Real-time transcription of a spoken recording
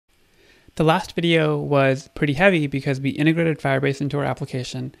The last video was pretty heavy because we integrated Firebase into our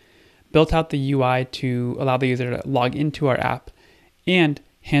application, built out the UI to allow the user to log into our app, and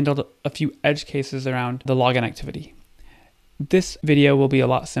handled a few edge cases around the login activity. This video will be a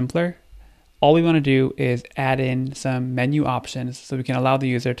lot simpler. All we want to do is add in some menu options so we can allow the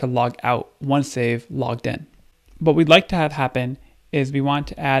user to log out once they've logged in. What we'd like to have happen is we want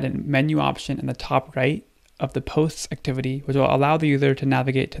to add a menu option in the top right of the posts activity, which will allow the user to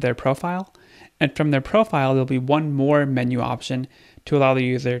navigate to their profile. And from their profile, there'll be one more menu option to allow the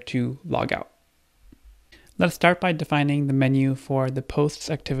user to log out. Let's start by defining the menu for the posts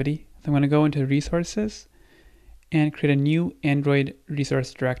activity. So I'm going to go into resources and create a new Android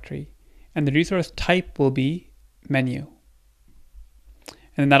resource directory. And the resource type will be menu.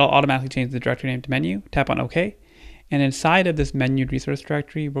 And then that'll automatically change the directory name to menu. Tap on OK. And inside of this menu resource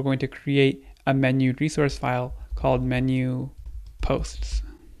directory, we're going to create a menu resource file called menu posts.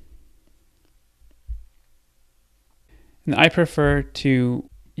 And I prefer to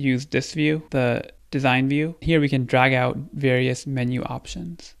use this view, the design view. Here we can drag out various menu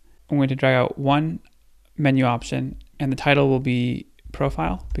options. I'm going to drag out one menu option, and the title will be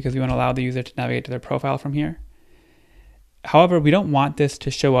profile because we want to allow the user to navigate to their profile from here. However, we don't want this to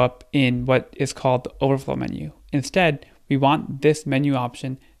show up in what is called the overflow menu. Instead, we want this menu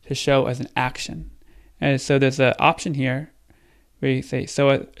option to show as an action. And so there's an option here where you say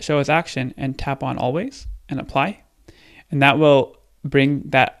show as action and tap on always and apply. And that will bring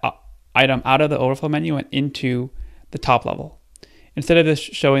that item out of the overflow menu and into the top level. Instead of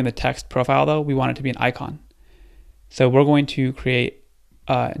just showing the text profile though, we want it to be an icon. So we're going to create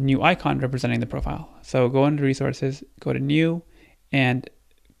a new icon representing the profile. So go into resources, go to new, and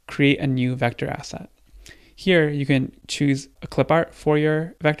create a new vector asset. Here you can choose a clip art for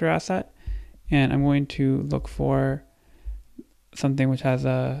your vector asset. And I'm going to look for something which has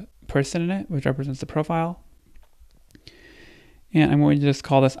a person in it, which represents the profile. And I'm going to just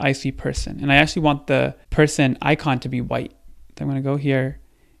call this IC person. And I actually want the person icon to be white. So I'm going to go here,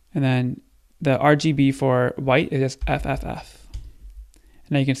 and then the RGB for white is just FFF.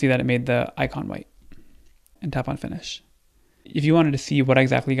 And now you can see that it made the icon white. And tap on finish. If you wanted to see what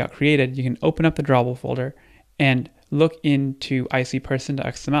exactly got created, you can open up the drawable folder and look into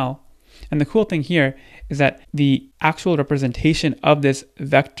icperson.xml. And the cool thing here is that the actual representation of this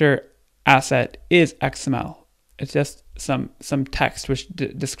vector asset is XML. It's just some text which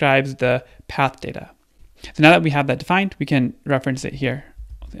describes the path data. So now that we have that defined, we can reference it here.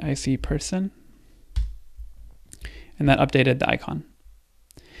 The IC person, and that updated the icon.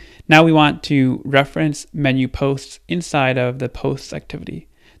 Now we want to reference menu posts inside of the posts activity.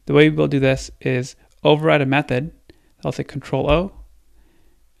 The way we'll do this is override a method. I'll say Control O,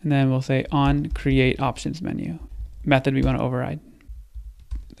 and then we'll say on create options menu. Method we want to override.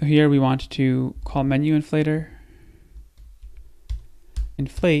 So here we want to call menu inflator,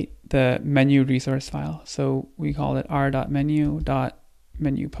 inflate the menu resource file. So we call it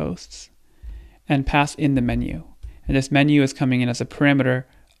r.menu.menu posts and pass in the menu. And this menu is coming in as a parameter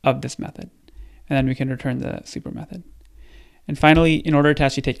of this method. And then we can return the super method. And finally, in order to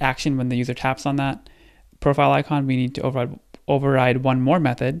actually take action when the user taps on that profile icon, we need to override one more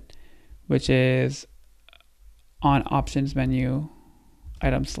method, which is on options menu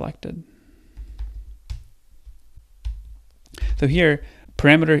item selected. So here,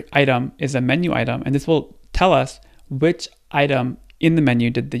 parameter item is a menu item, and this will tell us which item in the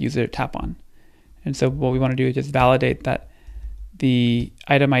menu did the user tap on. And so what we want to do is just validate that the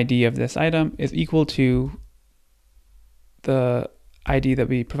item ID of this item is equal to the ID that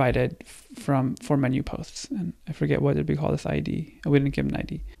we provided for menu posts. And I forget what did we call this ID. We didn't give an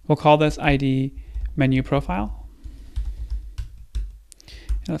ID. We'll call this ID menu profile.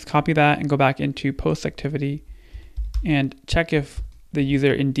 And let's copy that and go back into post activity and check if the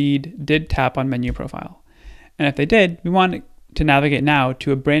user indeed did tap on menu profile. And if they did, we want to navigate now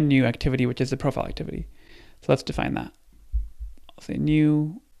to a brand new activity, which is the profile activity. So let's define that. I'll say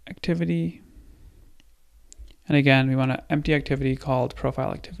new activity. And again, we want an empty activity called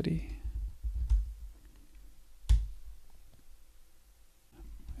profile activity.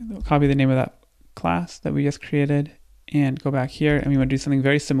 We'll copy the name of that class that we just created and go back here. And we want to do something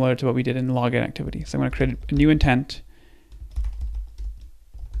very similar to what we did in the login activity. So I'm going to create a new intent.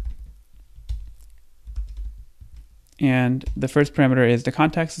 And the first parameter is the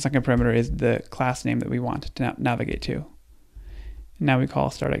context. The second parameter is the class name that we want to navigate to. And now we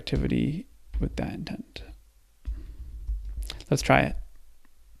call start activity with that intent. Let's try it.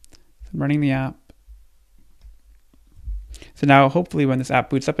 So I'm running the app. So now hopefully when this app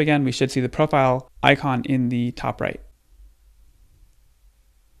boots up again, we should see the profile icon in the top right.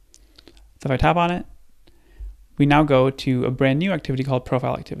 So if I tap on it, we now go to a brand new activity called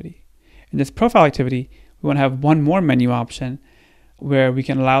profile activity. In this profile activity, we want to have one more menu option where we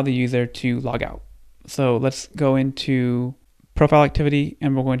can allow the user to log out. So let's go into profile activity,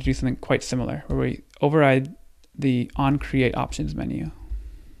 and we're going to do something quite similar where we override the onCreate options menu.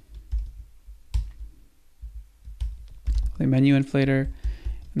 The menu inflator,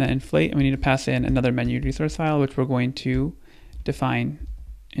 and then inflate, and we need to pass in another menu resource file, which we're going to define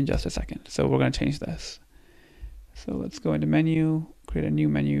in just a second. So we're going to change this. So let's go into menu, create a new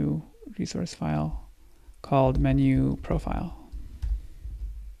menu resource file called menu profile.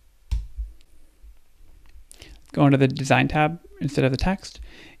 Go into the design tab instead of the text,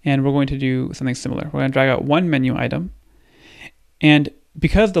 and we're going to do something similar. We're going to drag out one menu item, and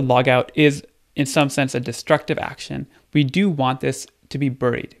because the logout is in some sense a destructive action, we do want this to be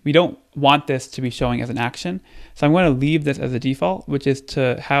buried. We don't want this to be showing as an action. So I'm going to leave this as a default, which is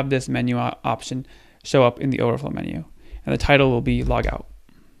to have this menu option show up in the overflow menu. And the title will be logout.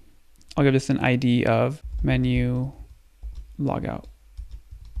 I'll give this an ID of menu logout.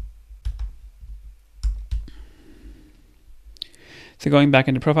 So going back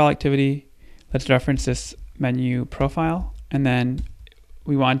into profile activity, let's reference this menu profile, and then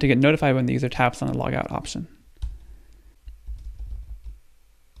we want to get notified when the user taps on the logout option.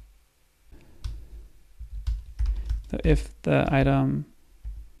 So if the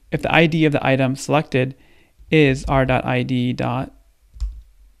ID of the item selected is r.id.menu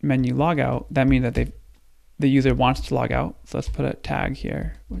logout, that means that the user wants to log out. So let's put a tag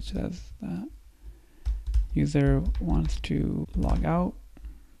here which says that user wants to log out,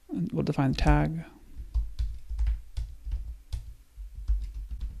 and we'll define the tag.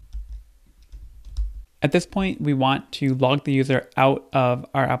 At this point, we want to log the user out of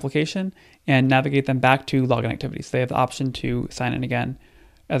our application and navigate them back to login activities. So they have the option to sign in again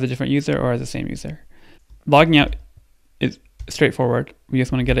as a different user or as the same user. Logging out is straightforward. We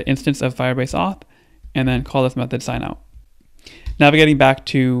just want to get an instance of Firebase Auth and then call this method sign out. Navigating back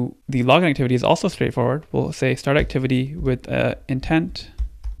to the login activity is also straightforward. We'll say start activity with intent,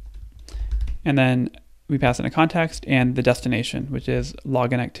 and then we pass in a context and the destination, which is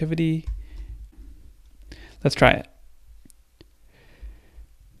login activity. Let's try it.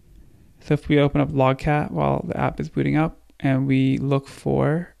 So if we open up Logcat while the app is booting up and we look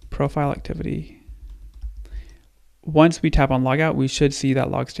for profile activity, once we tap on logout, we should see that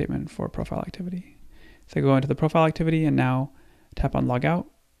log statement for profile activity. So go into the profile activity and now tap on logout.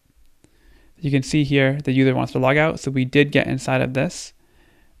 You can see here the user wants to log out, so we did get inside of this,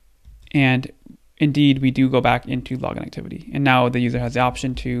 and indeed we do go back into login activity, and now the user has the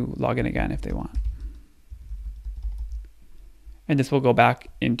option to log in again if they want. And this will go back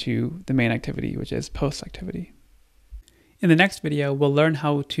into the main activity, which is post activity. In the next video, we'll learn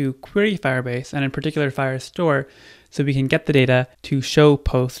how to query Firebase, and in particular Firestore, so we can get the data to show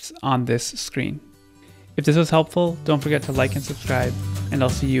posts on this screen. If this was helpful, don't forget to like and subscribe, and I'll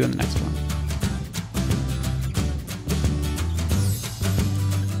see you in the next one.